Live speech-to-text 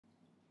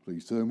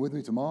Please turn with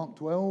me to Mark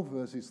 12,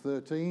 verses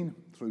 13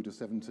 through to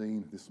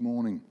 17 this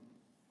morning.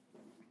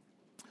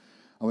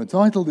 I've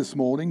entitled this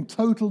morning,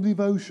 Total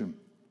Devotion.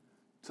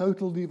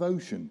 Total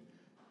Devotion,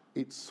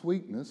 its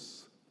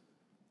sweetness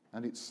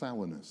and its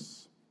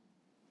sourness.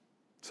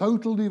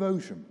 Total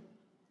devotion,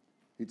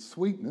 its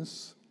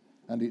sweetness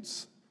and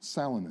its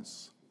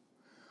sourness.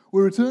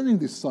 We're returning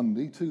this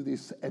Sunday to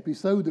this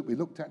episode that we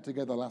looked at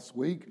together last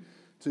week,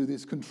 to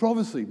this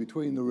controversy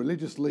between the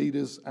religious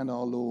leaders and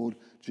our Lord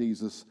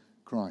Jesus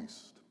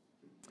Christ.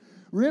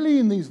 Really,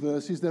 in these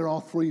verses, there are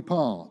three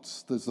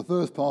parts. The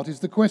first part is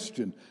the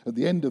question at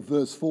the end of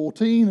verse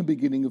 14 and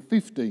beginning of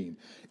 15.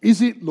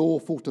 Is it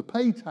lawful to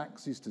pay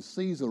taxes to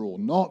Caesar or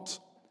not?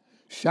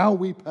 Shall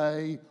we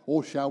pay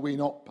or shall we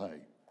not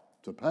pay?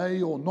 To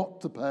pay or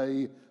not to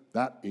pay,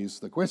 that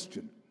is the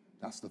question.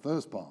 That's the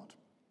first part.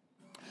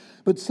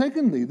 But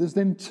secondly, there's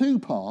then two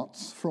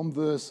parts from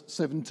verse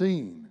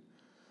 17.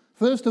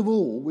 First of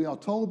all, we are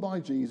told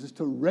by Jesus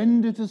to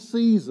render to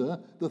Caesar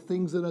the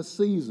things that are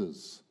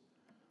Caesar's.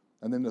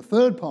 And then the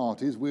third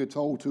part is we're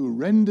told to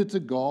render to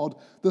God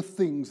the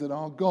things that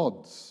are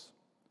God's.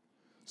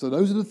 So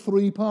those are the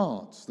three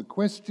parts. The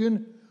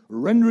question,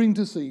 rendering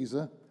to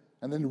Caesar,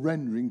 and then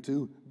rendering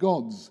to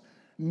God's.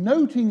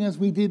 Noting, as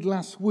we did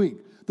last week,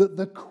 that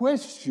the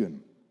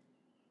question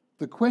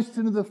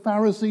of the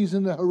Pharisees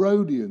and the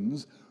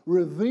Herodians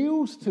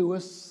reveals to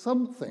us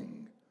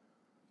something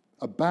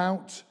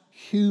about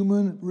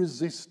human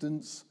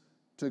resistance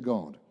to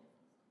God.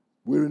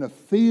 We're in a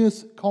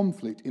fierce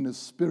conflict, in a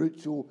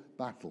spiritual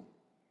battle.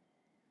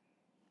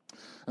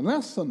 And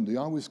last Sunday,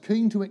 I was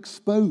keen to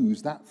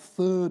expose that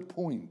third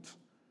point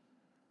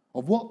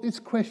of what this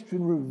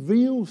question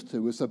reveals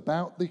to us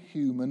about the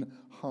human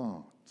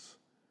heart.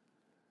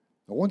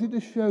 I wanted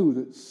to show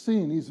that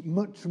sin is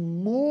much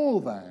more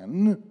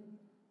than,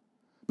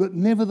 but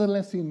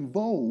nevertheless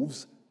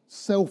involves,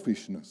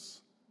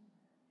 selfishness.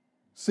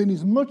 Sin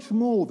is much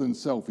more than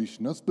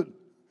selfishness, but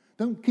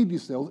don't kid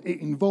yourselves, it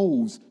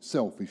involves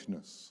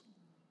selfishness.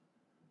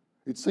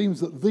 It seems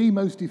that the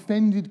most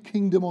defended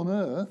kingdom on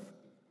earth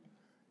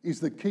is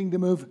the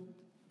kingdom of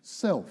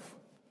self.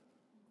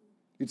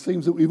 It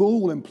seems that we've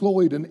all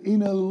employed an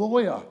inner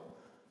lawyer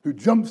who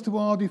jumps to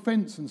our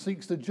defense and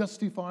seeks to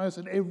justify us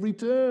at every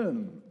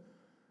turn.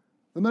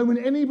 The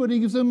moment anybody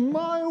gives a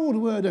mild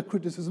word of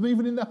criticism,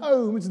 even in the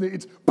home, isn't it?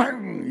 It's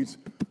bang! It's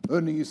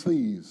earning his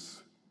fees.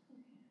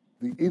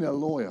 The inner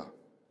lawyer.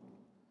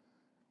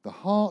 The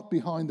heart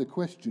behind the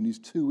question is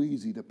too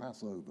easy to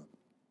pass over.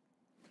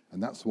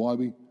 And that's why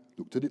we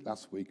looked at it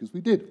last week as we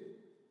did.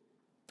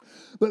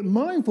 But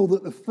mindful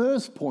that the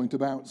first point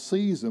about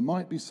Caesar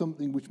might be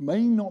something which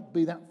may not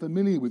be that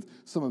familiar with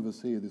some of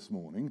us here this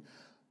morning,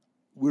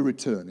 we're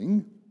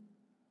returning,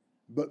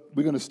 but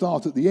we're going to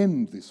start at the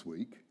end this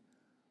week.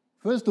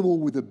 First of all,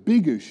 with a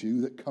big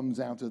issue that comes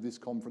out of this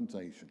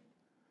confrontation.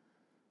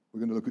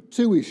 We're going to look at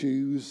two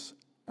issues,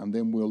 and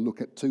then we'll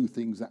look at two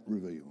things that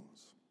reveals.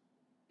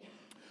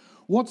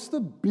 What's the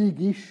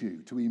big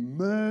issue to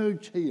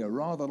emerge here,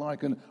 rather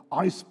like an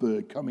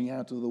iceberg coming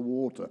out of the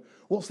water?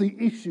 What's the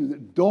issue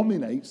that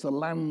dominates the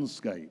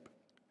landscape?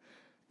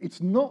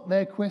 It's not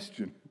their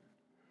question.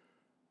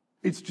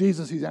 It's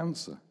Jesus'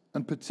 answer.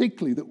 And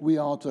particularly that we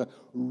are to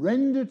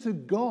render to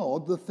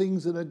God the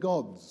things that are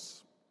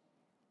God's.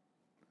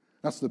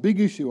 That's the big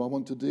issue I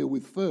want to deal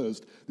with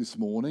first this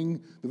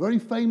morning. The very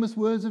famous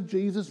words of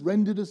Jesus,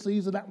 render to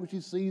Caesar that which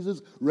is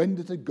Caesar's,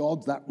 render to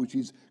God that which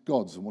is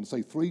God's. I want to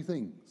say three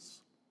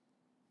things.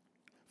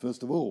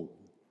 First of all,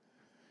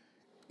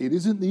 it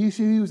isn't the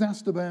issue he was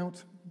asked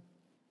about.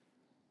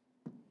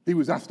 He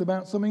was asked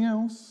about something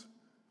else,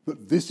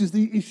 but this is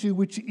the issue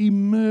which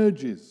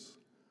emerges.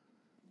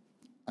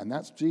 And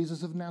that's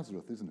Jesus of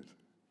Nazareth, isn't it?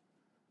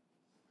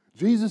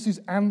 Jesus'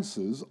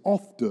 answers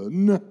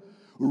often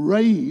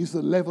raise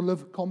the level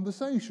of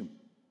conversation.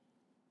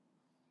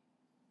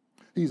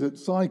 He's at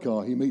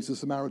Sychar, he meets a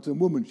Samaritan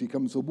woman, she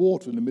comes for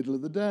water in the middle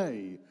of the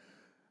day.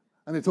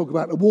 And they talk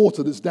about the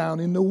water that's down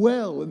in the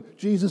well, and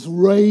Jesus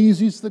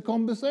raises the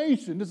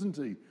conversation, doesn't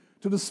he,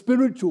 to the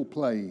spiritual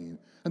plane,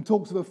 and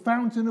talks of a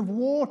fountain of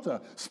water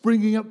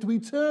springing up to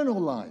eternal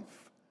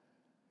life.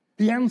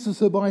 He answers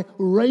her by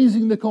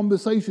raising the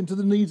conversation to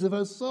the needs of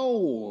her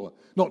soul,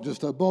 not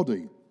just her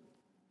body.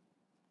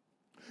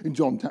 In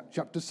John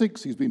chapter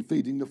 6, he's been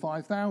feeding the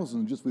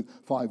 5,000 just with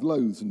 5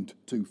 loaves and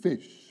 2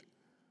 fish.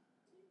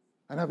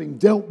 And having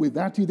dealt with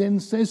that, he then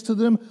says to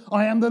them,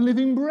 I am the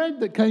living bread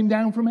that came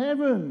down from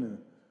heaven.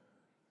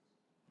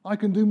 I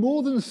can do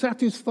more than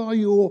satisfy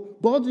your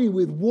body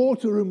with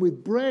water and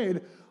with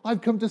bread.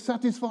 I've come to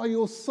satisfy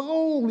your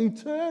soul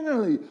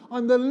eternally.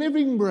 I'm the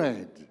living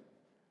bread.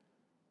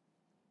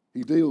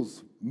 He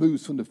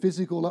moves from the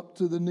physical up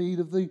to the need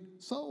of the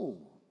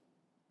soul.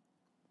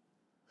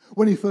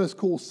 When he first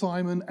calls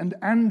Simon and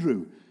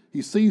Andrew,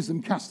 he sees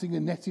them casting a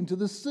net into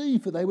the sea,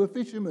 for they were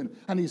fishermen.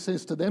 And he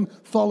says to them,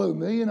 follow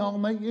me and I'll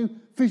make you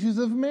fishers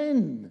of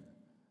men.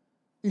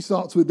 He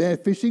starts with their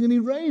fishing and he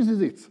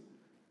raises it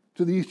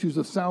to the issues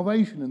of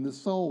salvation and the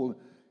soul.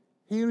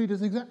 Here he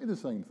does exactly the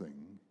same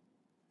thing.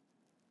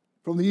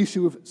 From the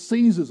issue of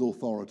Caesar's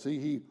authority,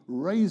 he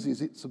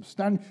raises it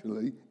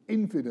substantially,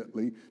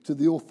 infinitely, to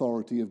the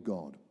authority of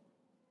God.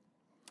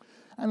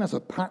 And that's a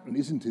pattern,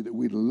 isn't it, that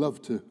we'd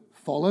love to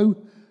follow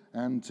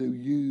and to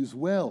use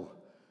well,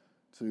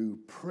 to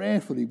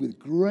prayerfully, with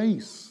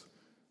grace,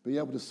 be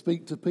able to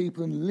speak to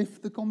people and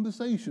lift the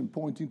conversation,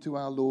 pointing to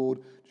our Lord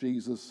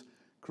Jesus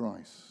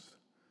Christ.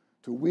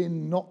 To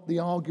win not the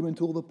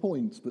argument or the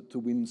points, but to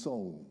win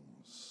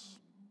souls.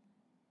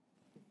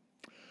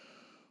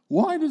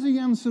 Why does he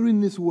answer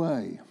in this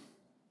way?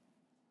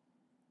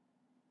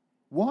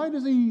 Why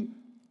does he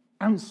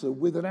answer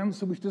with an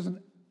answer which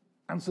doesn't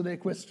answer their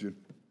question,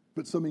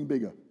 but something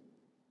bigger?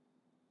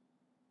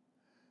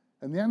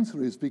 And the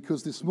answer is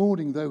because this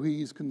morning, though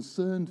he is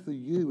concerned for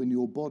you and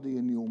your body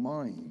and your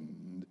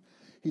mind,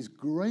 his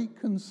great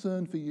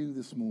concern for you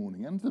this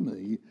morning and for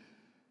me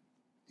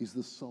is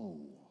the soul.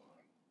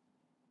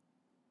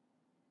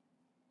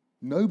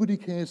 Nobody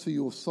cares for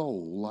your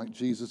soul like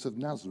Jesus of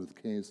Nazareth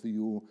cares for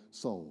your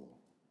soul.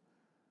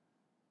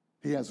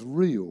 He has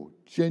real,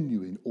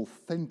 genuine,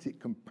 authentic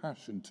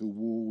compassion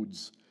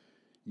towards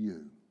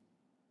you.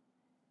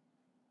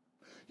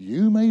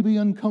 You may be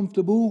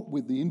uncomfortable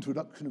with the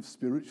introduction of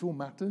spiritual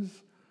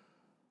matters,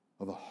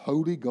 of a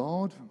holy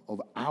God,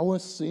 of our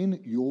sin,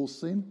 your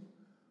sin,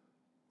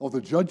 of the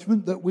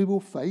judgment that we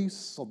will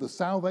face, of the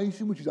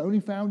salvation which is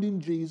only found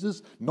in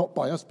Jesus, not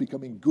by us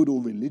becoming good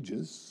or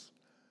religious,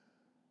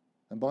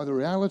 and by the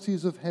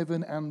realities of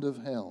heaven and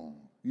of hell.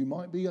 You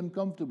might be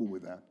uncomfortable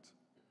with that.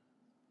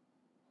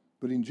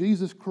 But in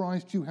Jesus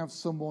Christ, you have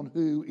someone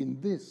who,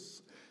 in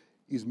this,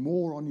 is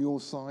more on your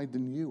side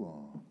than you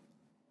are.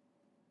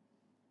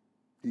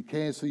 He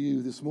cares for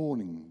you this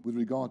morning with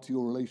regard to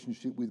your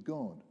relationship with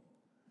God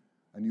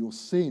and your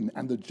sin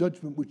and the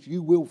judgment which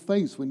you will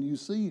face when you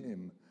see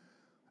him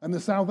and the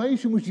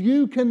salvation which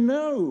you can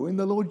know in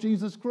the Lord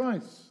Jesus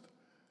Christ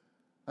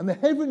and the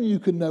heaven you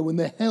can know and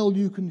the hell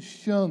you can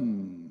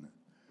shun.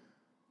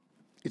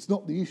 It's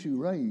not the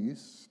issue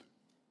raised,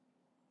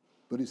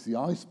 but it's the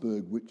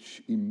iceberg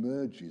which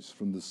emerges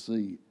from the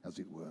sea, as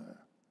it were.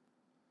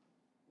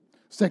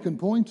 Second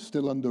point,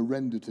 still under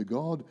render to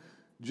God,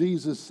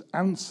 Jesus'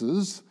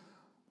 answers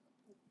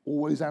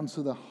always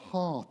answer the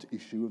heart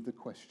issue of the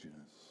questioners.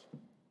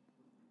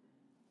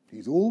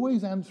 He's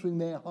always answering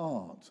their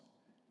heart,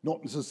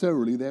 not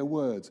necessarily their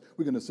words.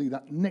 We're going to see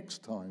that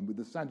next time with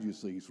the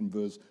Sadducees from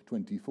verse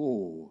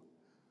 24.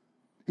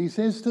 He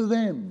says to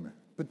them,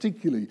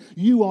 particularly,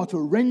 you are to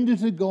render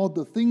to God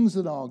the things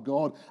that are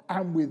God,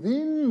 and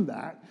within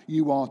that,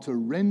 you are to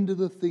render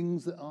the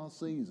things that are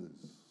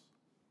Caesar's.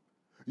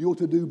 You're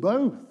to do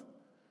both,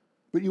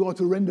 but you are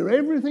to render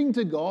everything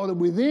to God,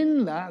 and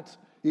within that,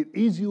 it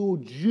is your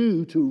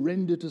due to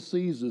render to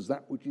Caesar's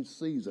that which is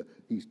Caesar.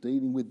 He's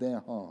dealing with their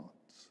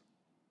hearts.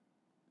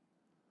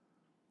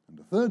 And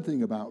the third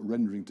thing about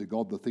rendering to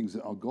God the things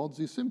that are God's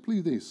is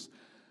simply this.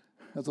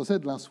 As I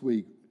said last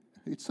week,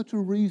 it's such a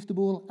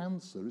reasonable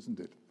answer, isn't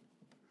it?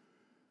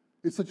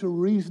 It's such a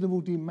reasonable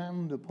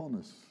demand upon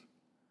us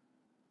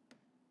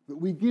that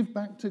we give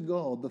back to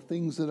God the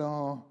things that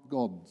are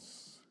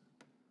God's.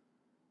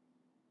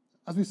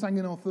 As we sang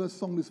in our first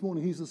song this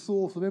morning, he's the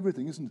source of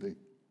everything, isn't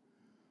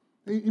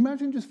he?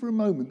 Imagine just for a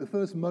moment the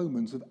first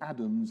moments of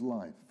Adam's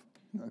life.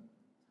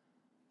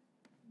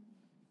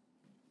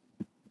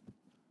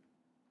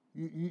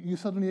 You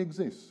suddenly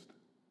exist.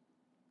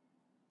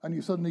 And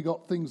you suddenly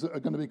got things that are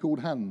going to be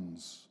called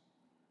hands.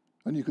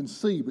 And you can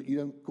see, but you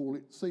don't call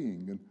it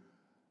seeing. And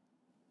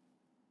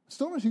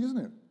astonishing, isn't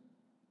it?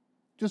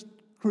 Just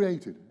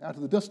created out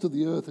of the dust of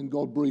the earth, and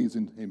God breathes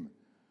into him.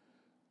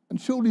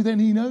 And surely then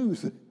he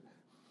knows that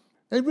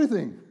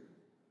everything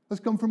has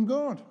come from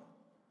God.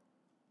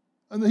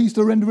 And that he's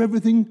to render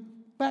everything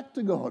back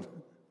to God.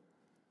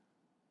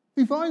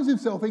 He finds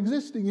himself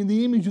existing in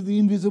the image of the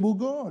invisible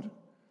God.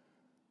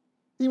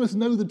 He must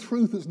know the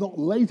truth that's not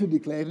later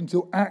declared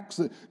until Acts,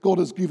 that God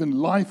has given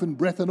life and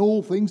breath and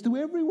all things to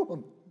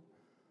everyone.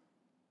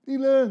 He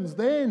learns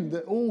then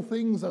that all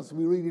things, as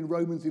we read in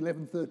Romans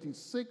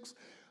 11:36,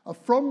 are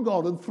from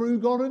God and through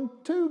God and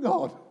to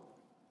God.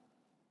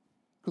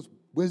 Because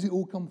where's it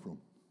all come from?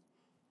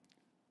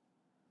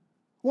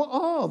 What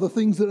are the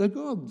things that are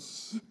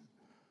God's?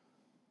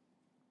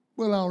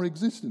 Well, our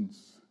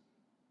existence,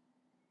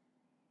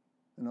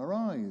 and our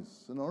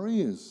eyes, and our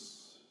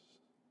ears,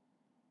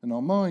 and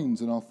our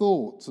minds, and our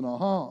thoughts, and our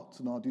hearts,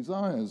 and our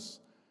desires,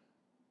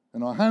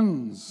 and our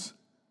hands.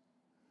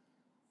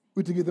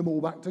 We're to give them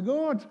all back to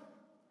God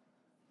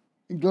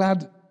in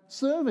glad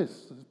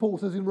service, as Paul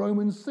says in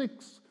Romans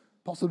 6,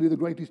 possibly the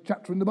greatest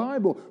chapter in the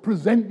Bible.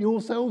 Present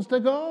yourselves to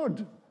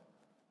God,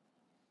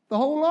 the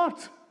whole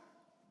lot,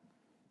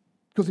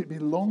 because it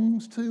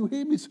belongs to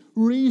him. It's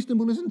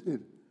reasonable, isn't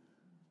it?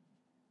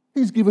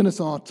 He's given us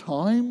our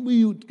time.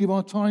 We give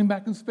our time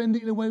back and spend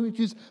it in a way which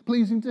is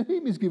pleasing to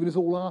him. He's given us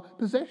all our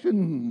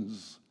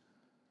possessions.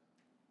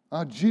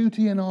 Our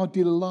duty and our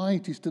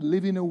delight is to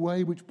live in a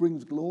way which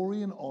brings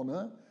glory and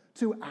honour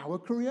to our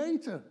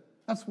Creator.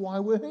 That's why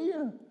we're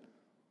here.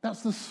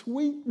 That's the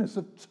sweetness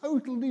of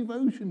total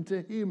devotion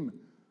to him.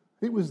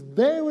 It was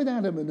there with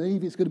Adam and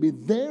Eve. It's going to be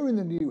there in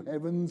the new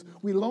heavens.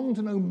 We long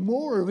to know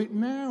more of it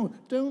now,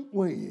 don't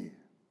we?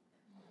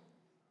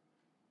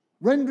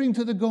 Rendering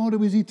to the God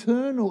who is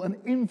eternal and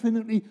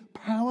infinitely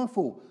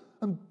powerful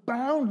and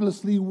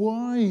boundlessly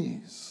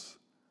wise.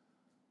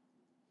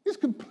 It's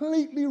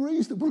completely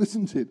reasonable,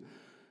 isn't it,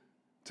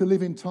 to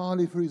live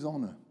entirely for his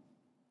honour.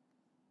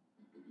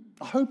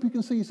 I hope you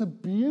can see it's a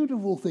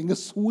beautiful thing, a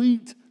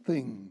sweet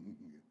thing.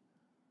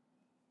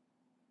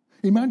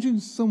 Imagine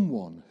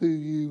someone who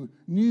you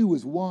knew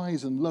was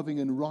wise and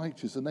loving and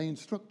righteous, and they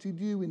instructed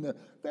you in the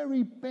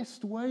very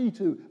best way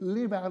to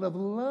live out of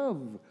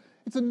love.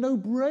 It's a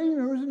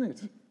no-brainer, isn't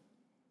it?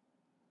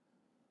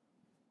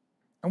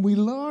 And we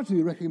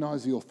largely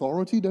recognise the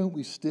authority, don't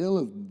we, still,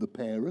 of the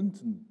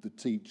parent and the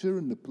teacher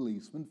and the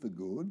policeman for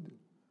good.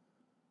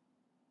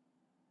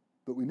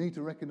 But we need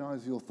to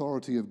recognise the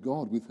authority of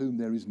God, with whom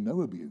there is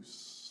no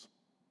abuse.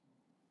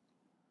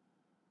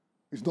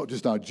 It's not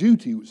just our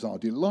duty, it's our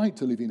delight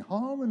to live in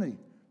harmony,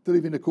 to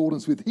live in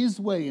accordance with his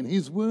way and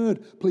his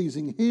word,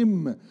 pleasing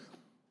him.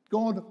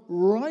 God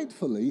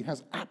rightfully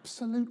has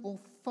absolute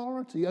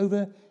authority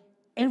over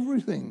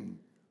everything.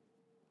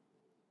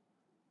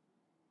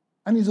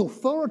 And his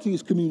authority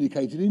is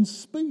communicated in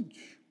speech.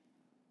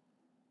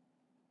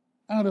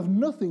 Out of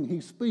nothing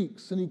he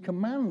speaks and he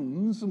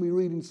commands, and we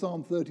read in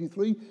Psalm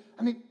 33,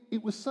 and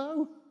it was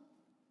so.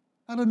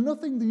 Out of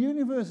nothing the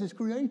universe is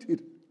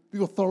created,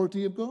 the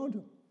authority of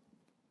God.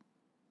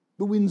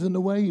 The winds and the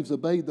waves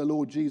obeyed the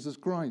Lord Jesus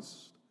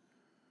Christ.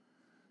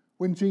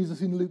 When Jesus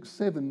in Luke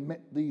 7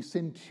 met the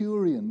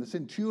centurion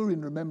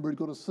remember, had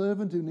got a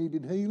servant who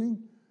needed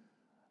healing.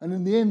 And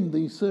in the end,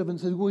 the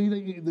servant says, well,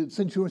 the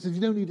centurion says,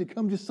 you don't need to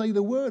come, just say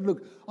the word.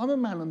 Look, I'm a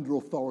man under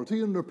authority,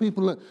 and there are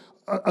people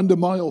under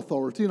my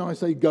authority, and I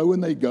say go,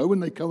 and they come,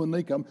 and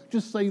they come.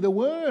 Just say the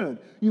word.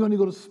 You've only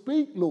got to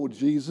speak, Lord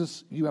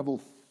Jesus. You have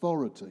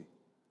authority.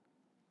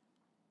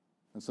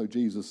 And so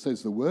Jesus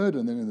says the word,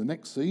 and then in the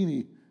next scene,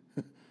 he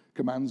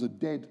commands a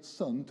dead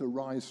son to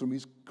rise from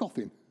his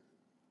coffin.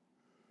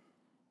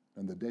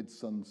 And the dead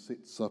son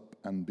sits up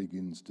and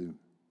begins to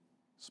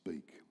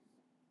speak.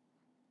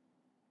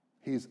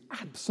 His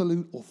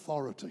absolute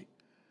authority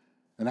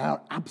and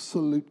our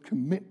absolute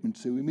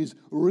commitment to him is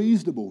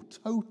reasonable,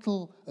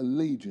 total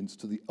allegiance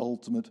to the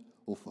ultimate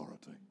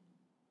authority.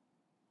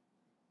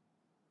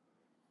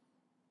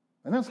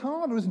 And that's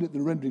harder, isn't it,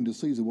 than rendering to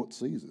Caesar what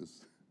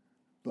Caesar's?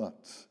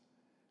 But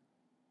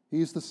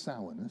here's the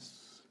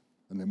sourness,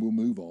 and then we'll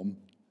move on.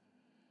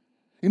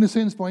 In a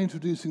sense, by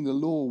introducing the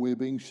law, we're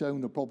being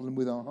shown a problem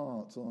with our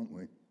hearts, aren't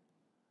we?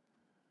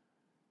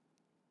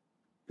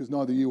 Because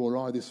neither you or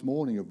I this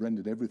morning have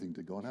rendered everything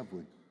to God, have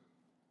we?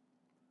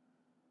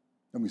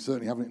 And we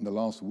certainly haven't in the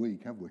last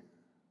week, have we?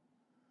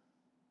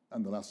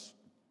 And the last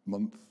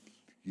month,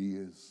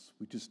 years,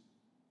 we just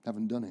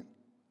haven't done it.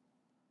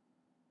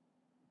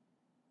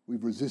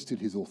 We've resisted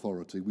his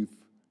authority. We've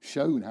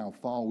shown how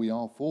far we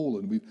are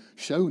fallen. We've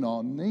shown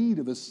our need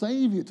of a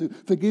Saviour to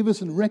forgive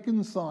us and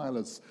reconcile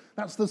us.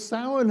 That's the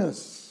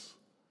sourness.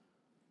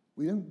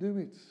 We don't do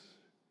it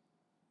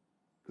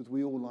because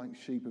we all, like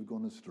sheep, have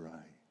gone astray.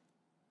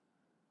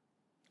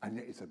 And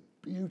yet it's a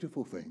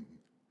beautiful thing.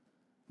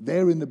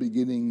 There in the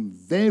beginning,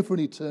 there for an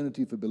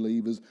eternity for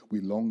believers. We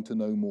long to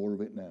know more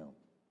of it now.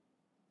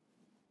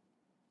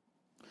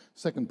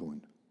 Second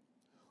point,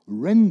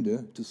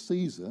 render to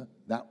Caesar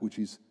that which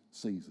is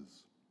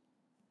Caesar's.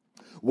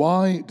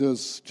 Why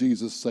does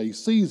Jesus say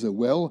Caesar?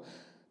 Well,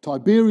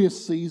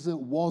 Tiberius Caesar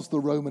was the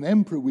Roman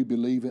emperor, we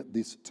believe, at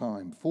this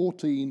time,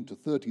 14 to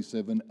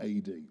 37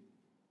 AD.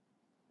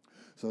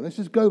 So let's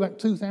just go back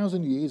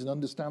 2,000 years and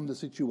understand the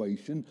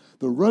situation.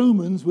 The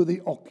Romans were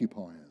the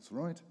occupiers,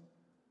 right?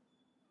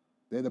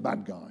 They're the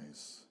bad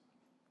guys,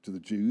 to the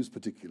Jews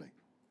particularly.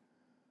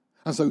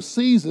 And so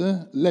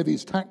Caesar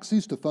levies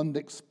taxes to fund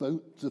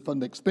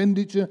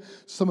expenditure,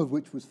 some of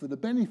which was for the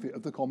benefit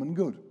of the common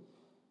good.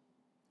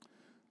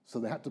 So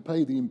they had to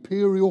pay the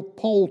imperial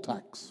poll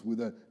tax with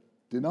a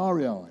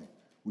denarii,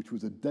 which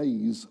was a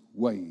day's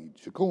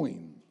wage, a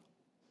coin.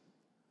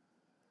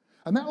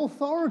 And that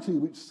authority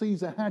which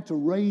Caesar had to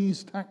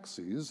raise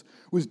taxes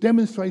was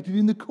demonstrated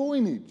in the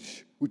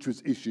coinage which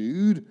was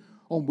issued,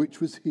 on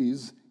which was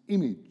his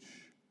image.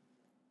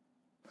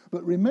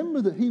 But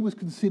remember that he was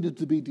considered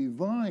to be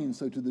divine,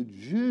 so to the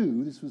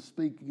Jew this was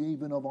speaking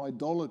even of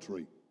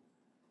idolatry.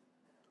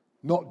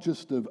 Not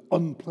just of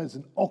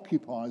unpleasant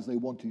occupiers they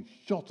wanted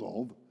shot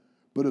of,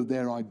 but of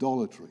their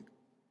idolatry.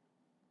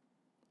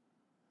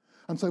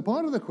 And so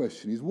part of the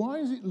question is, why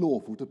is it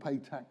lawful to pay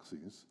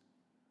taxes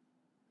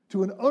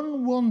to an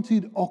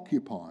unwanted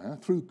occupier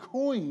through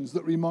coins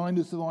that remind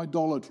us of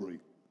idolatry?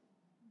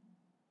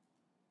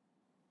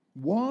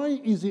 Why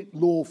is it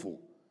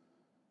lawful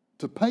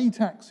to pay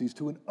taxes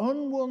to an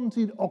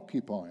unwanted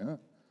occupier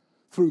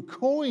through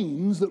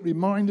coins that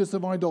remind us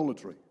of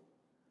idolatry?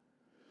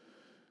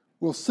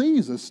 Well,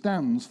 Caesar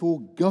stands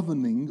for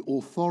governing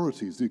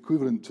authorities, the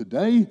equivalent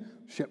today,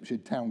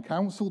 Shepshed Town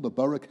Council, the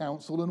Borough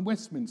Council, and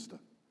Westminster.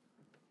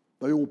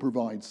 They all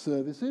provide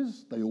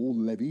services, they all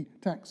levy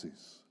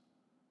taxes.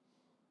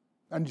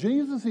 And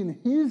Jesus in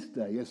his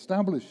day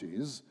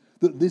establishes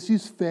that this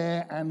is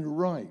fair and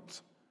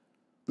right,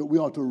 that we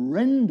are to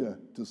render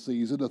to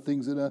Caesar the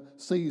things that are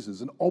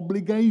Caesar's, an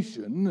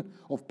obligation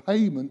of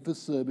payment for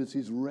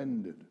services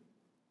rendered.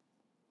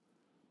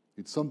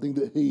 It's something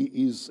that he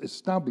is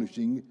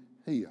establishing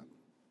here.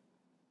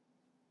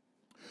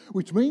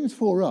 Which means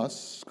for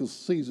us, because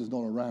Caesar's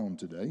not around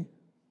today,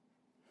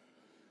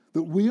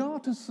 that we are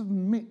to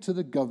submit to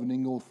the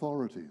governing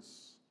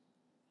authorities,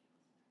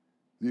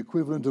 the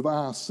equivalent of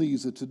our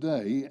Caesar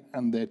today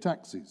and their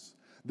taxes.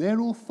 Their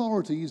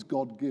authority is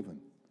God-given.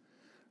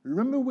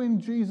 Remember when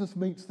Jesus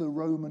meets the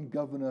Roman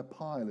governor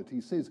Pilate, he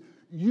says,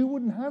 you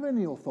wouldn't have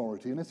any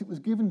authority unless it was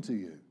given to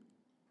you.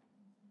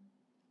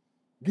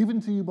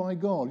 Given to you by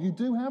God. You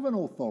do have an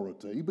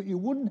authority, but you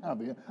wouldn't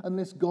have it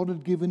unless God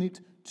had given it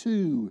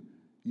to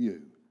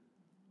you.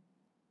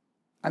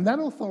 And that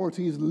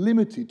authority is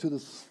limited to the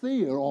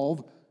sphere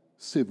of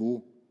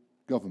civil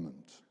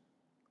government.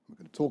 We're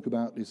going to talk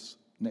about this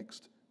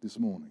this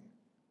morning.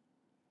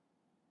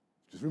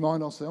 Just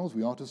remind ourselves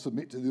we are to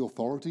submit to the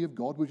authority of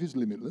God, which is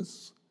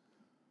limitless.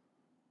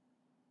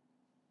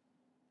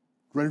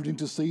 Rendering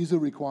to Caesar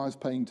requires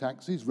paying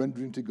taxes.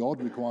 Rendering to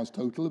God requires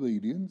total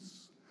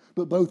obedience.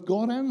 But both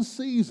God and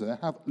Caesar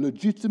have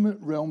legitimate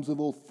realms of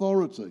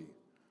authority.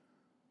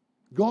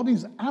 God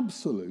is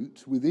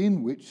absolute,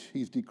 within which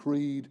he's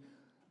decreed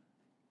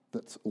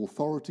that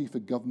authority for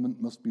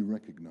government must be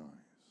recognized.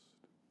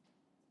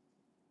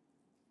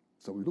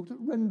 So we looked at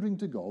rendering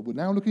to God. We're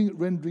now looking at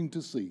rendering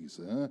to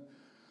Caesar.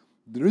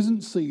 There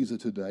isn't Caesar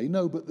today,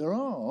 no, but there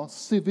are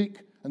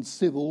civic and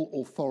civil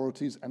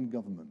authorities and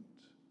government.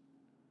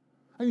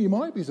 And you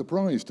might be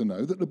surprised to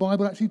know that the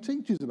Bible actually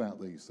teaches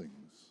about these things.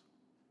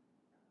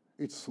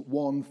 It's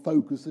one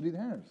focus that it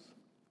has.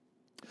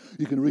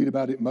 You can read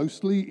about it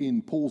mostly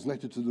in Paul's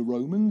letter to the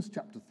Romans,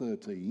 chapter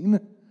 13,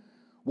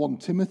 1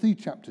 Timothy,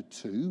 chapter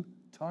 2,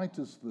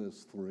 Titus,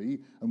 verse 3,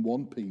 and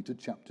 1 Peter,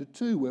 chapter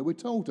 2, where we're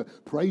told to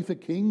pray for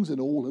kings and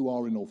all who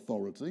are in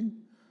authority.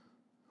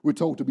 We're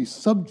told to be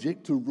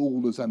subject to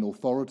rulers and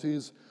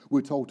authorities.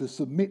 We're told to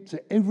submit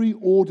to every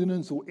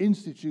ordinance or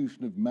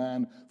institution of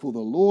man for the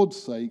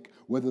Lord's sake,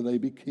 whether they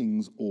be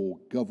kings or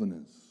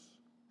governors.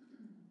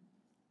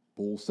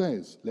 Paul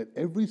says, let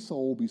every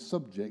soul be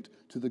subject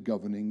to the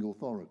governing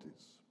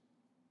authorities.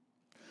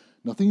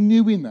 Nothing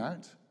new in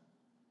that.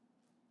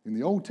 In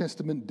the Old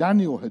Testament,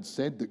 Daniel had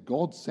said that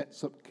God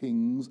sets up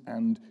kings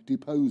and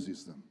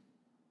deposes them.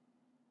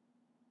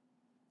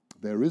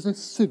 There is a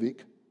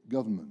civic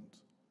government,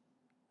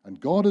 and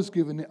God has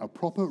given it a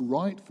proper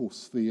rightful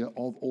sphere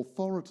of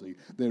authority.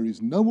 There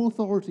is no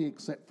authority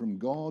except from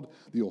God.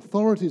 The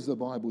authorities the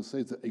Bible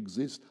says that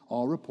exist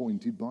are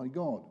appointed by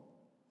God.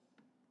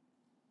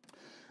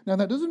 Now,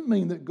 that doesn't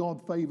mean that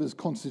God favours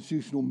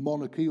constitutional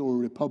monarchy or a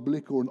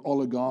republic or an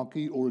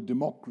oligarchy or a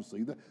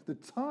democracy. The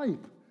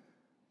type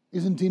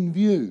isn't in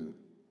view.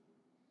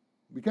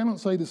 We cannot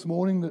say this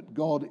morning that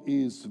God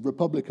is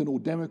Republican or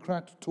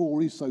Democrat,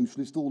 Tory,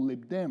 Socialist or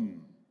Lib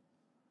Dem.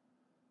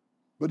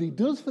 But he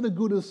does, for the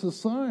good of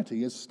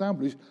society,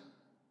 establish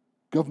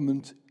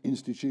government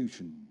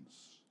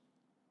institutions.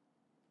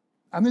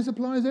 And this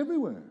applies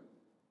everywhere.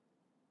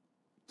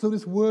 So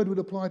this word would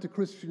apply to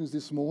Christians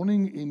this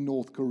morning in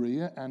North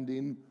Korea and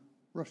in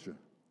Russia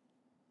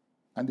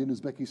and in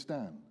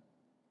Uzbekistan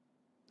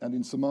and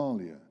in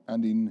Somalia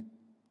and in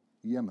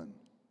Yemen.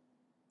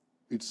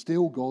 It's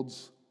still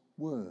God's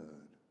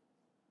word.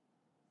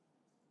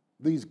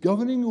 These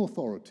governing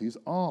authorities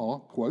are,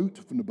 quote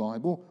from the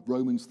Bible,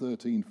 Romans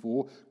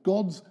 13:4,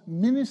 God's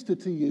minister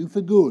to you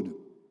for good.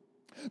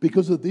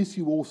 Because of this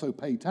you also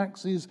pay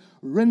taxes,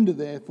 render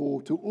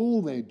therefore to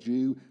all their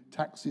due,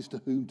 taxes to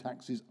whom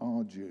taxes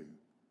are due.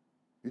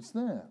 It's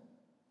there.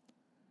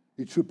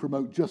 It should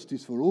promote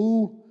justice for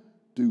all,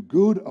 do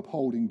good,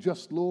 upholding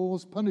just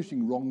laws,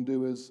 punishing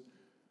wrongdoers,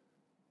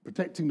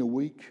 protecting the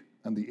weak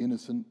and the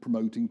innocent,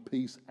 promoting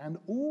peace and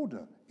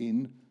order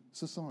in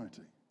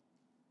society.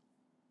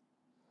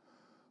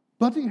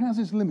 But it has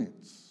its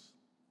limits.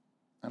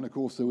 And of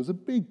course, there was a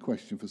big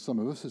question for some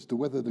of us as to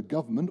whether the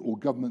government or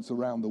governments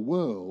around the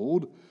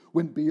world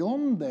went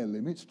beyond their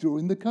limits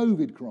during the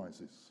COVID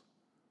crisis.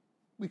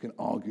 We can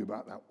argue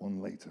about that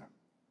one later.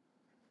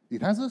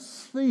 It has a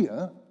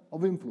sphere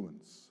of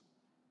influence,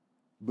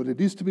 but it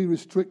is to be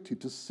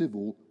restricted to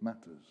civil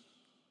matters.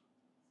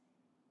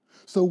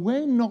 So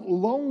when not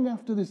long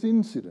after this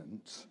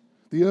incident,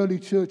 the early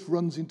church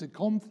runs into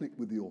conflict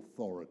with the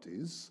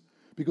authorities,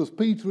 because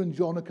Peter and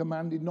John are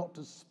commanded not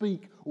to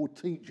speak or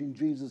teach in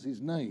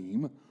Jesus'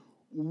 name,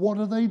 what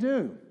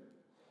do?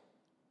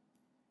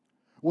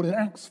 Well, in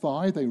Acts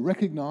 5, they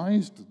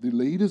recognized the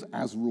leaders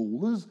as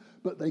rulers,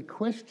 but they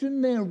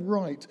questioned their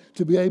right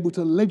to be able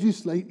to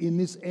legislate in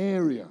this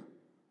area.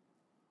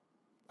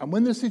 And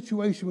when the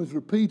situation was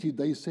repeated,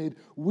 they said,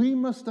 we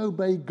must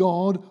obey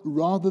God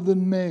rather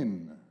than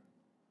men.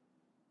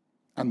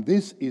 And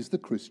this is the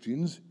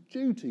Christian's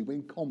duty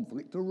when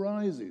conflict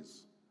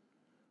arises.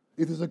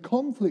 If there's a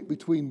conflict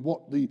between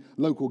what the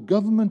local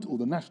government or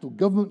the national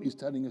government is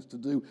telling us to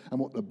do and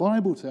what the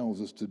Bible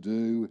tells us to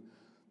do,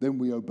 then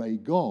we obey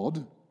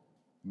God,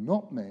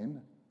 not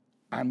men,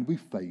 and we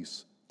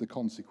face the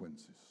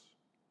consequences.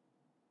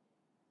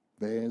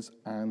 There's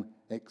an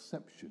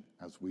exception,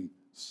 as we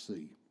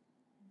see.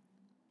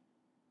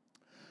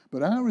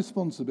 But our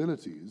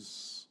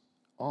responsibilities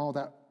are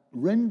that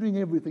rendering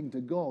everything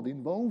to God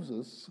involves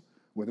us,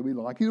 whether we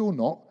like it or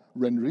not,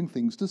 rendering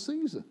things to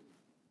Caesar.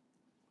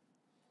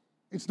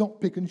 It's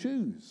not pick and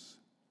choose.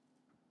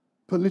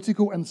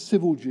 Political and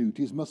civil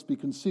duties must be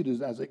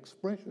considered as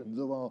expressions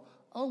of our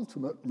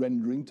ultimate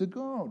rendering to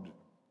God.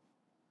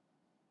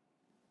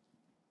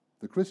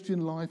 The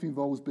Christian life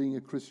involves being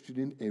a Christian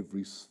in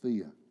every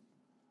sphere.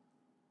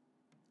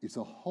 It's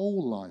a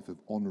whole life of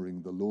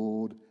honouring the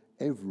Lord,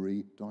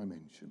 every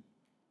dimension.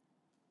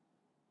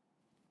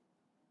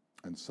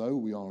 And so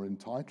we are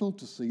entitled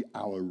to see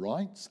our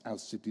rights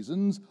as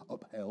citizens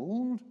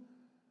upheld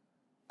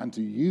and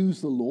to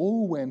use the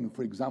law when,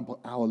 for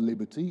example, our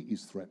liberty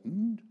is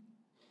threatened.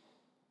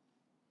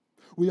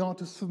 We are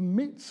to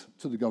submit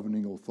to the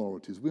governing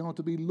authorities. We are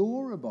to be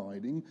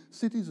law-abiding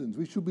citizens.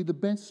 We should be the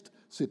best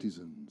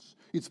citizens.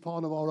 It's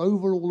part of our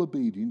overall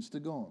obedience to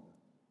God.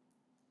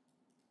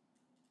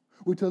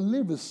 We're to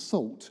live as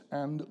salt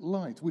and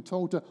light. We're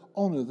told to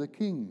honour the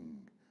king.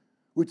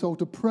 We're told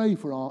to pray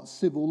for our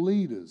civil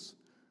leaders.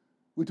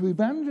 We're to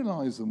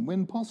evangelise them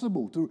when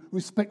possible, to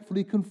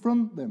respectfully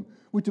confront them.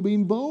 We're to be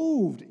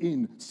involved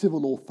in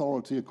civil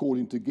authority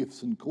according to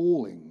gifts and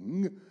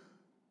calling.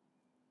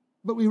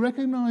 But we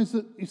recognise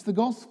that it's the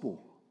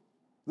gospel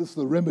that's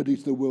the remedy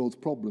to the world's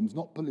problems,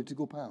 not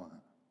political power.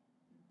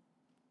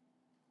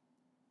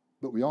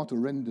 But we are to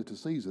render to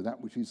Caesar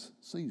that which is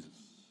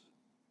Caesar's.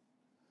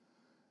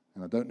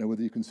 And I don't know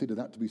whether you consider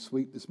that to be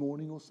sweet this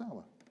morning or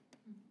sour.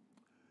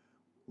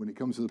 When it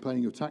comes to the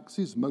paying of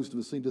taxes, most of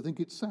us seem to think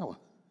it's sour.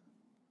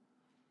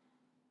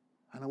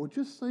 And I would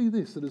just say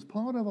this, that as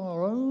part of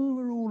our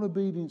overall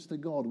obedience to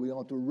God, we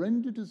are to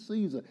render to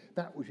Caesar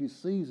that which is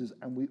Caesar's,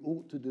 and we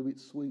ought to do it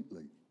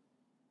sweetly.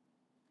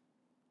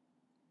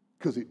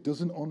 Because it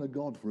doesn't honour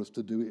God for us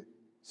to do it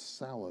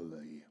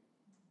sourly.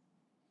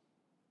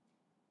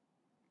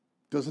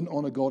 Doesn't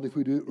honour God if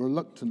we do it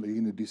reluctantly,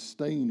 in a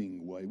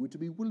disdaining way. We're to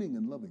be willing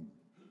and loving.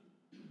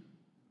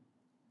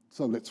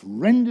 So let's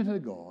render to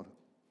God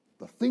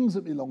the things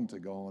that belong to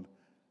God,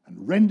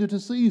 and render to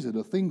Caesar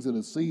the things that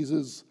are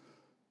Caesar's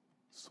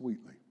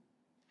sweetly.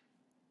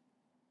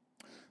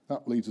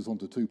 That leads us on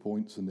to 2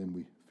 points, and then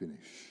we finish.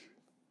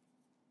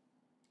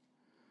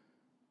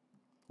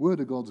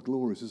 Word of God's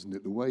glorious, isn't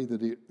it? The way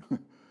that it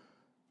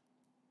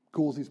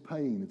causes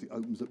pain as it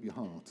opens up your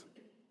heart.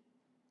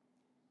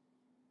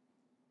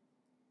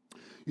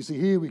 You see,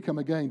 here we come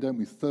again, don't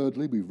we?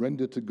 Thirdly, we've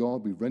rendered to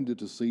God, we've rendered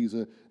to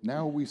Caesar.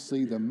 Now we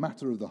see the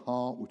matter of the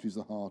heart, which is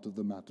the heart of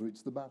the matter.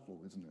 It's the battle,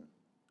 isn't it?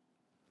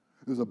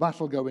 There's a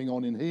battle going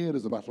on in here,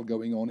 there's a battle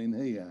going on in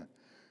here.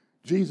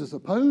 Jesus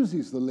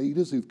opposes the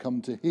leaders who've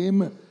come to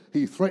him.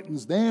 He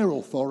threatens their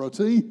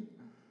authority,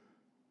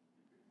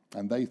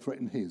 and they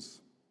threaten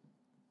his.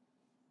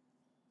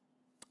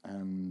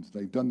 And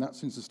they've done that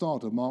since the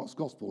start of Mark's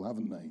gospel,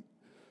 haven't they?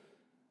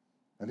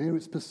 And here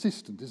it's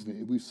persistent, isn't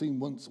it? We've seen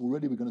once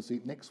already, we're going to see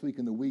it next week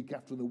and the week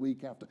after and the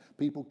week after.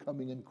 People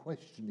coming and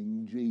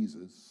questioning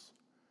Jesus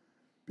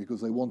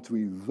because they want to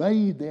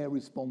evade their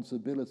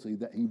responsibility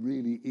that he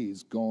really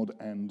is God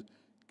and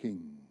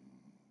King.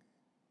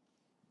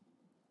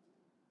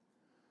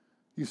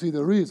 You see,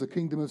 there is a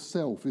kingdom of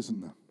self,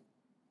 isn't there?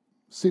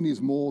 Sin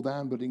is more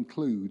than, but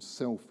includes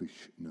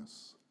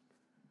selfishness.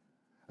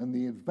 And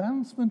the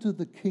advancement of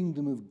the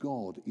kingdom of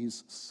God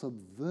is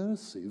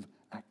subversive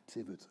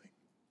activity.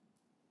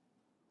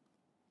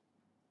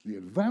 The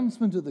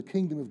advancement of the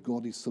kingdom of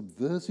God is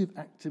subversive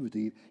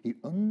activity. It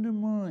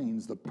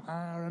undermines the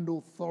power and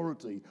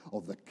authority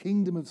of the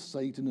kingdom of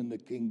Satan and the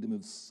kingdom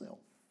of self.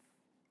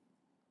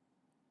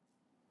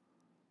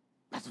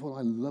 That's what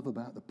I love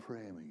about the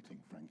prayer meeting,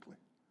 frankly.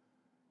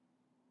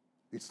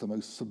 It's the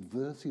most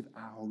subversive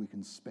hour we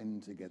can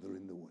spend together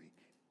in the week.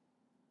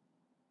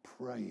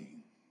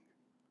 Praying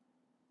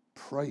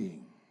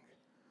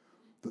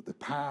that the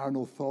power and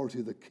authority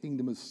of the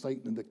kingdom of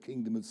Satan and the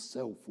kingdom of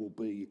self will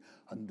be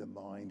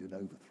undermined and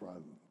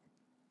overthrown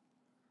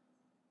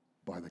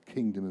by the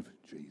kingdom of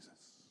Jesus.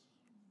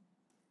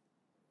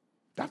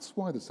 That's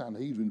why the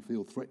Sanhedrin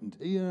feel threatened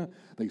here.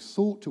 They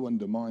sought to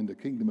undermine the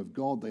kingdom of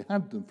God. They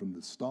had them from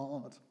the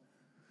start.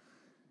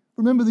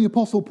 Remember the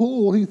Apostle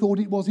Paul, he thought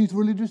it was his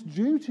religious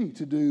duty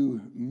to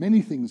do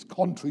many things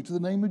contrary to the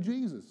name of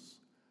Jesus.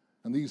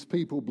 And these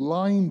people,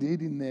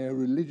 blinded in their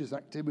religious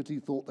activity,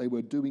 thought they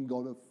were doing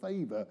God a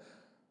favour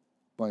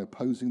by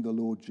opposing the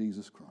Lord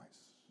Jesus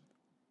Christ.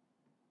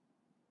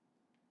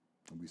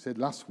 And we said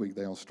last week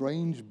they are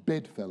strange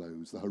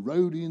bedfellows, the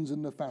Herodians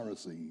and the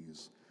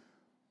Pharisees.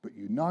 But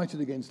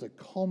united against a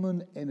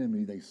common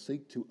enemy, they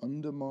seek to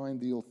undermine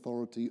the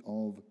authority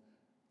of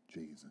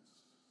Jesus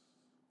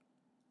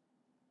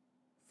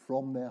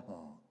from their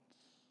hearts.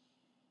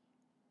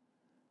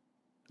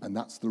 And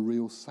that's the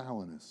real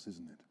sourness,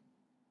 isn't it?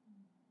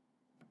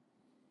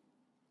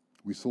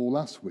 We saw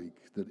last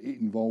week that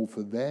it involved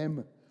for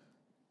them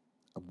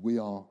And we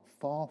are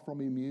far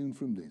from immune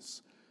from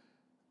this.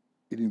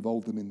 It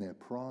involved them in their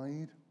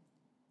pride,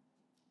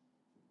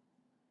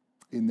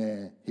 in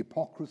their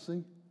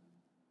hypocrisy,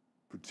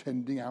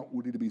 pretending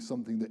outwardly to be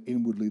something that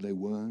inwardly they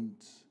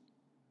weren't.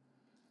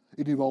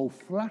 It involved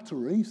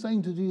flattery,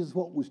 saying to Jesus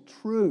what was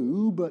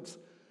true, but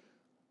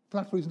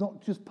flattery is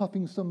not just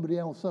puffing somebody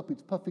else up,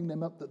 it's puffing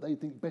them up that they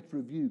think better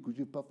of you because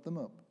you've puffed them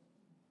up.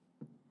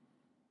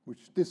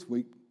 Which this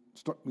week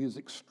struck me as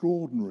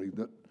extraordinary,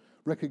 that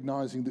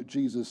recognizing that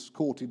Jesus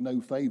courted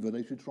no favour,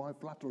 they should try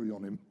flattery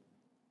on him.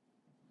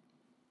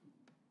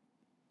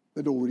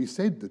 They'd already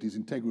said that his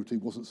integrity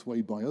wasn't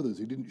swayed by others.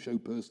 He didn't show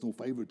personal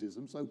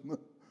favouritism, so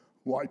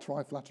why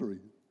try flattery?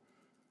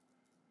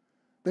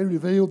 They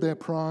revealed their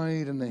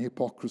pride and their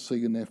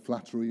hypocrisy and their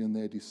flattery and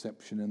their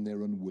deception and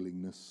their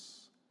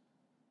unwillingness,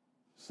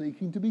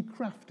 seeking to be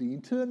crafty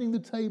and turning the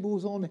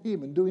tables on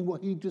him and doing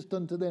what he'd just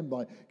done to them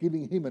by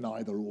giving him an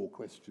either-or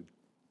question.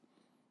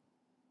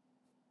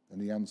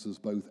 And he answers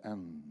both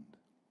and.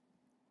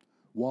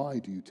 Why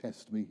do you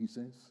test me, he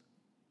says.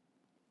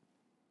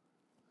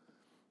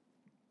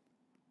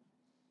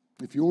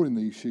 If you're in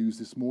these shoes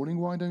this morning,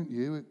 why don't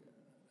you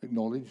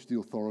acknowledge the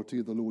authority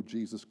of the Lord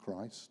Jesus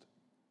Christ?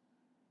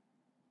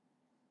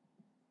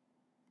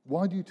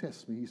 Why do you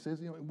test me? He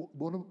says,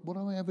 what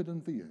have I ever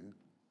done for you?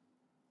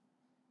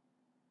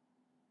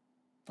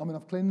 I mean,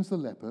 I've cleansed the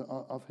leper,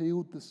 I've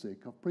healed the sick,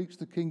 I've preached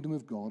the kingdom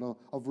of God,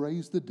 I've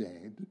raised the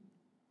dead.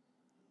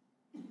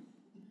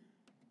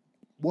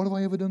 What have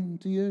I ever done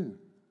to you?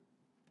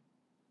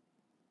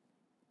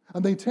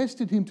 And they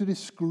tested him to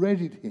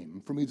discredit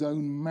him from his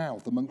own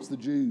mouth amongst the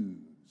Jews,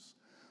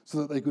 so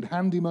that they could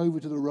hand him over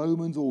to the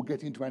Romans or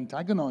get him to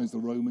antagonize the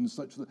Romans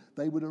such that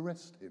they would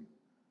arrest him.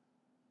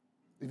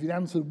 If he'd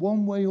answered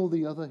one way or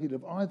the other, he'd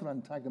have either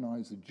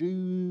antagonized the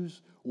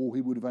Jews or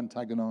he would have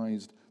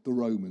antagonized the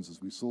Romans,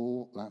 as we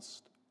saw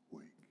last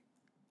week.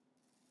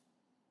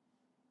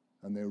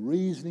 And their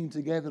reasoning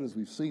together, as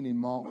we've seen in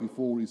Mark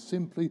before, is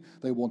simply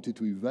they wanted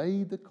to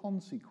evade the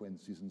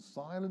consequences and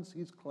silence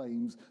his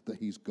claims that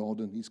he's God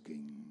and he's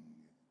King.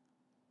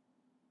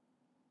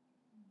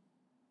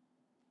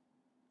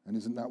 And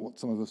isn't that what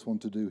some of us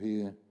want to do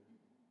here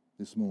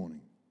this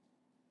morning?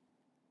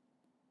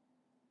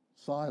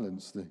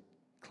 Silence the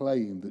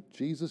claim that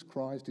Jesus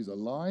Christ is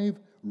alive,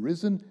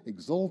 risen,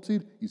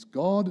 exalted, he's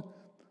God,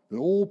 that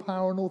all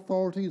power and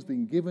authority has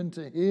been given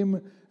to him,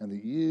 and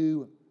that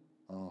you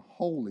are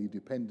wholly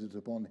dependent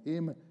upon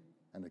him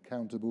and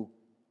accountable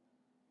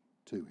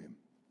to him.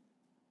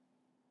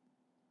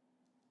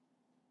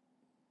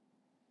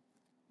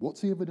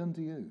 What's he ever done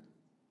to you?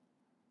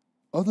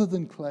 Other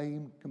than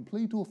claim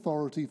complete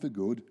authority for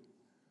good,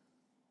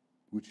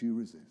 which you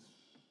resist.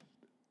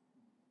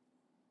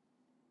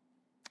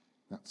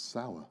 That's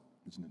sour,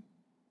 isn't it?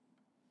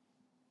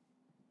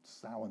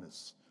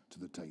 Sourness to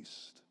the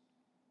taste.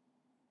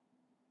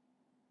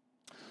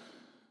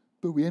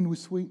 But we end with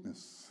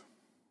sweetness.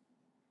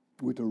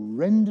 We're to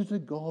render to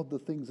God the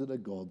things that are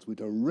God's. We're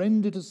to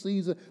render to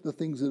Caesar the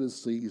things that are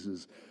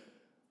Caesar's.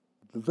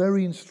 The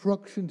very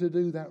instruction to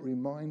do that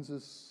reminds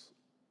us,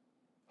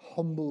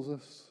 humbles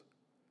us,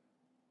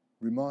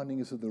 reminding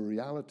us of the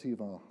reality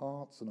of our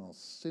hearts and our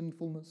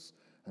sinfulness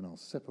and our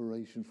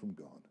separation from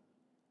God.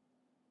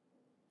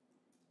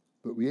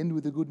 But we end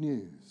with the good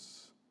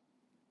news.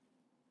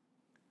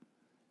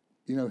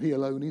 You know, he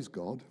alone is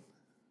God.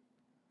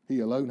 He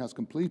alone has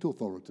complete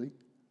authority.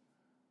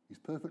 He's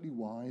perfectly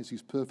wise.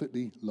 He's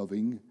perfectly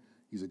loving.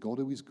 He's a God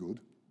who is good.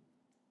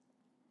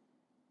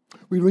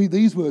 We read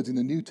these words in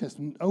the New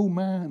Testament, "Oh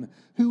man,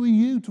 who are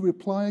you to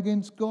reply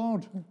against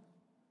God?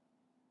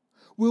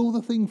 Will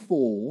the thing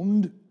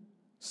formed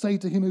say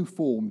to him who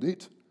formed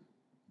it,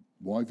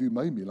 why have you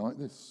made me like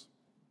this?"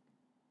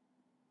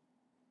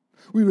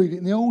 We read it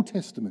in the Old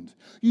Testament.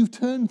 You've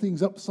turned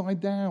things upside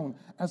down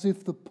as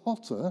if the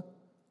potter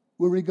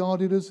were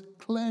regarded as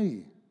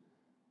clay.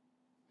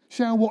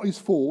 Shall what is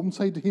formed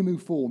say to him who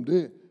formed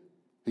it,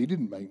 he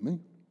didn't make me?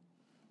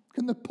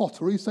 Can the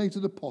pottery say to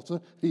the potter,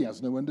 he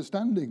has no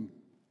understanding?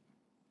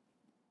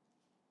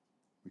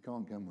 We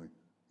can't, can we?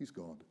 He's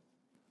God.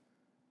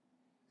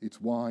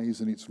 It's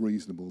wise and it's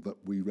reasonable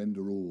that we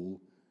render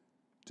all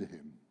to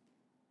him.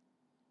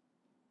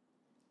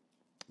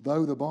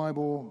 Though the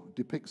Bible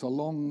depicts a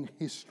long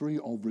history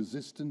of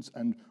resistance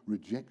and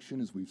rejection,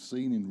 as we've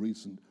seen in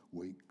recent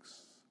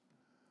weeks,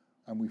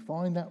 and we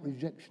find that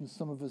rejection,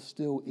 some of us,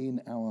 still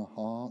in our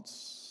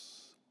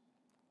hearts,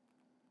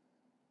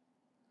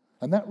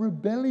 and that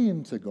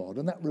rebellion to God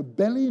and that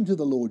rebellion to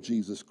the Lord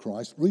Jesus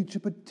Christ reached a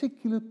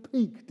particular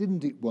peak,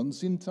 didn't it,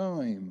 once in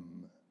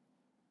time?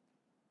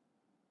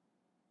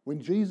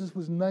 When Jesus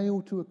was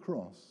nailed to a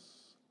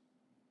cross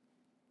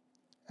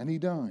and he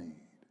died.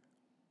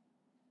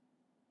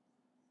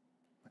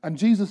 And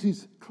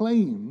Jesus'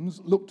 claims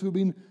looked to have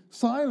been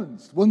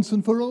silenced once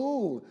and for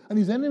all. And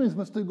his enemies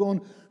must have gone,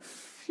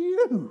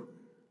 phew.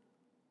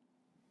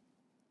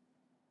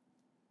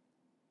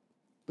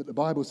 But the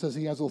Bible says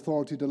he has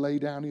authority to lay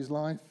down his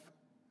life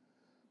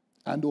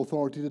and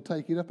authority to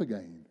take it up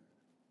again.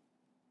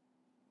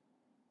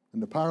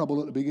 And the parable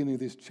at the beginning of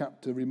this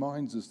chapter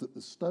reminds us that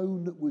the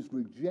stone that was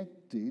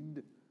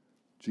rejected,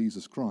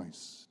 Jesus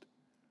Christ,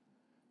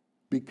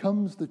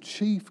 becomes the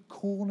chief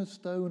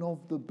cornerstone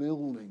of the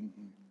building.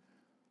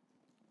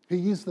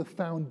 He is the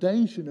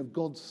foundation of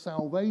God's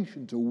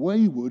salvation to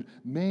wayward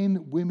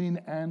men, women,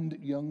 and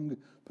young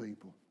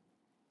people.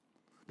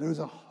 There is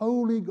a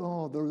holy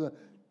God. There is a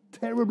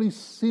terribly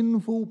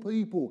sinful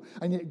people.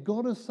 And yet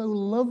God has so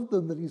loved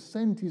them that he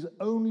sent his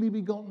only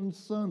begotten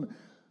Son,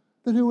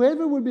 that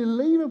whoever would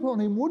believe upon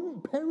him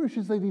wouldn't perish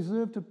as they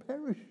deserve to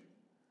perish,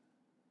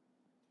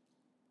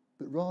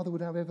 but rather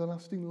would have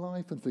everlasting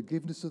life and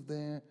forgiveness of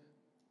their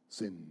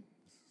sins.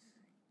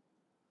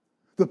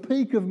 The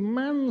peak of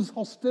man's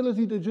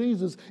hostility to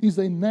Jesus is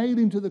they nailed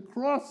him to the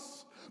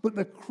cross, but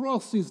the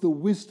cross is the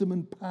wisdom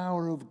and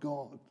power of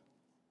God,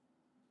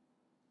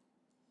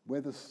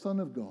 where the Son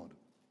of God,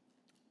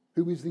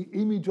 who is the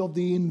image of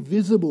the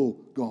invisible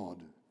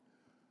God,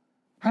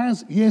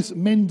 has, yes,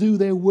 men do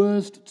their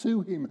worst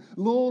to him.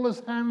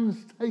 Lawless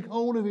hands take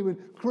hold of him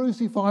and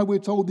crucify, we're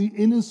told, the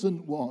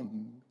innocent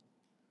one.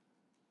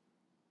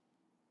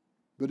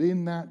 But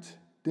in that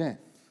death,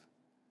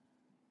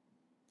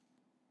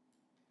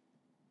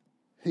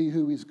 he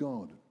who is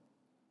God,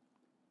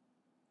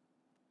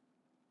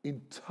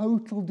 in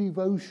total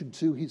devotion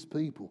to his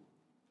people,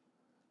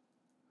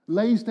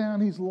 lays down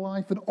his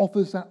life and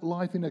offers that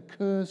life in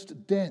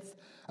accursed death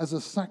as a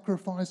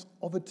sacrifice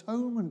of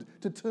atonement,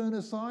 to turn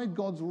aside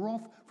God's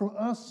wrath from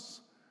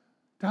us,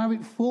 to have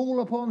it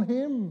fall upon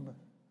him.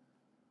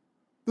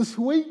 The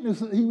sweetness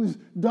that he was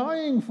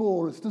dying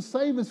for us, to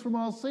save us from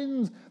our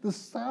sins. The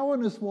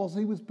sourness was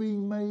he was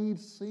being made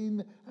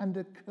sin and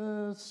a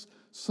curse.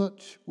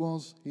 Such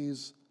was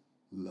his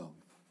love.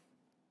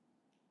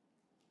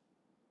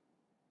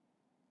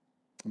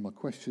 And my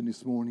question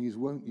this morning is,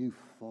 won't you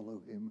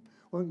follow him?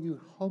 Won't you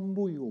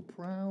humble your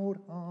proud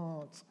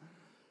heart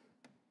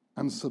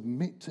and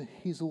submit to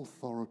his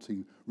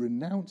authority,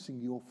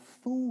 renouncing your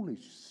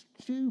foolish,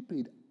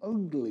 stupid,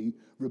 ugly,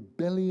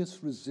 rebellious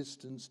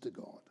resistance to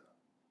God?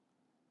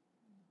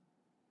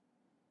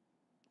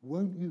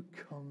 Won't you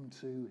come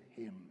to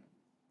him,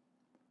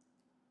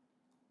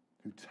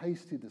 who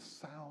tasted the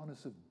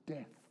sourness of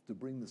death to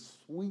bring the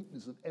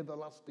sweetness of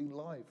everlasting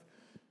life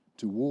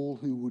to all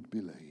who would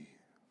believe?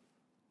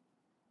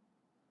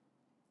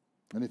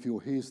 And if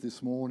you're his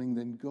this morning,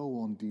 then go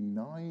on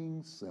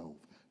denying self,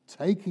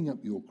 taking up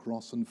your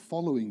cross and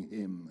following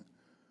him.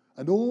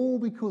 And all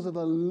because of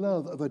a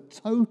love, of a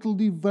total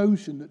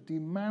devotion that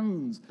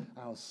demands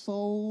our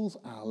souls,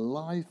 our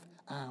life,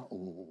 our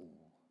all.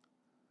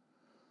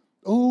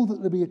 Oh,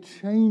 that there be a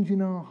change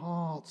in our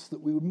hearts,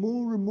 that we would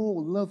more and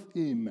more love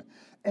him,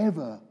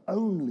 ever,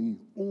 only,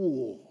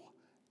 all,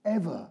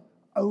 ever,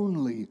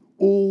 only,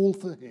 all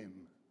for him,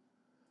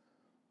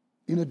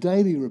 in a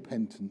daily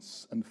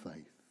repentance and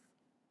faith,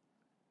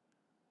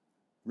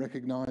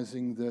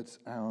 recognizing that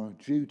our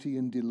duty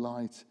and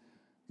delight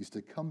is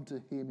to come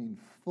to him in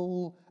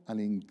full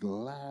and in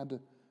glad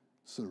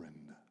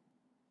surrender.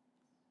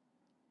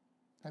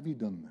 Have you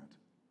done that?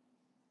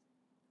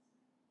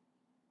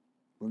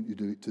 Won't you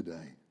do it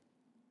today?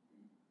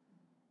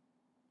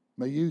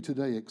 May you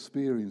today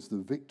experience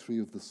the victory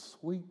of the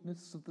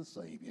sweetness of the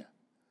Saviour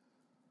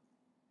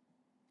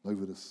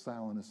over the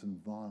sourness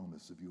and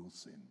vileness of your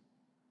sin.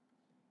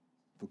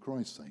 For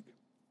Christ's sake.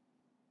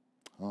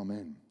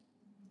 Amen.